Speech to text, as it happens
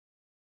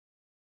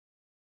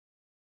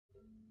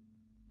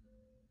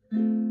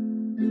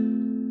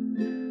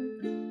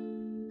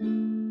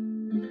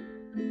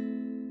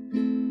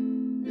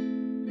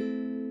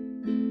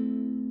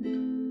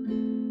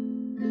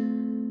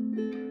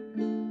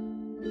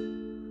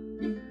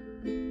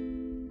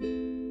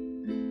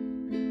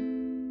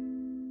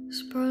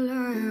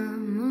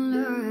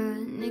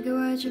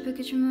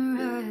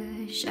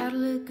Shadow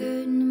look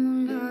good in the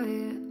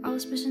moonlight. All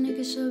this pussy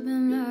niggas so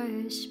been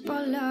right.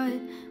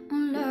 Spotlight,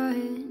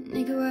 moonlight.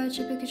 Nigga, watch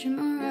your picture,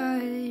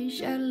 moonlight.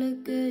 Shadow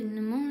look good in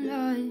the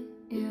moonlight,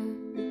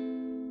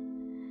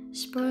 yeah.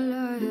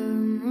 Spotlight,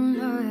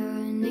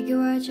 moonlight. Nigga,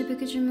 watch your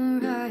picture,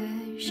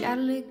 moonlight.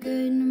 Shadow look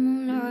good in the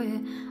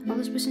moonlight. All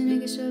this pussy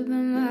niggas so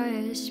been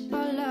right.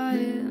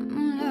 Spotlight,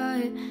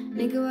 moonlight.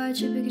 Nigga, watch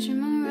your picture,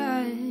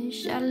 moonlight.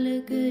 Shadow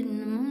look good in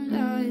the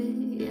moonlight,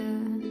 yeah.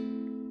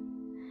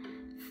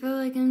 Feel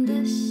like I'm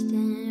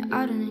destined.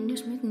 I don't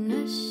need making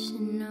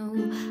listen,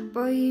 no.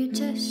 Boy, you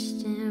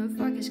testing.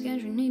 Fuck a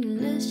schedule, need to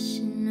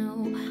listen,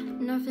 no.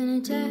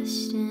 Nothing to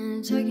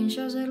testing. Taking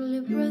shots out of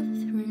your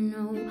brethren,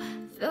 no.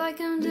 Feel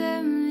like I'm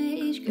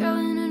damaged. Girl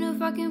in a new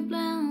fucking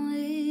plan,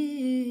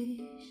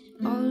 please.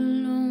 All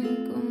alone,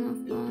 call my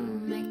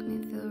phone, make me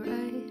feel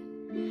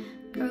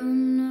right. Girl,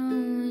 no,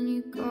 when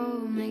you call,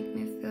 make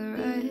me feel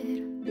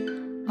right.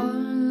 All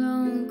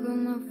alone, call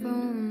my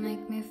phone,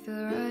 make me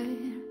feel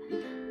right.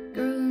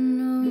 Girl,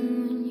 no,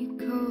 when you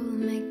call,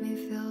 make me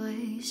feel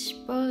like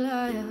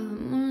spotlight,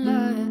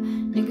 moonlight.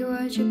 Nigga,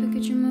 watch your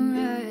picture,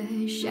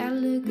 moonlight. Shadow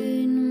look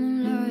good in the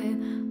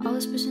moonlight. All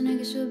this pussy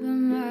niggas so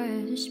been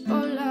right.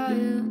 Spotlight,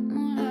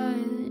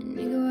 moonlight.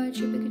 Nigga, watch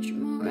your picture,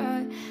 moonlight.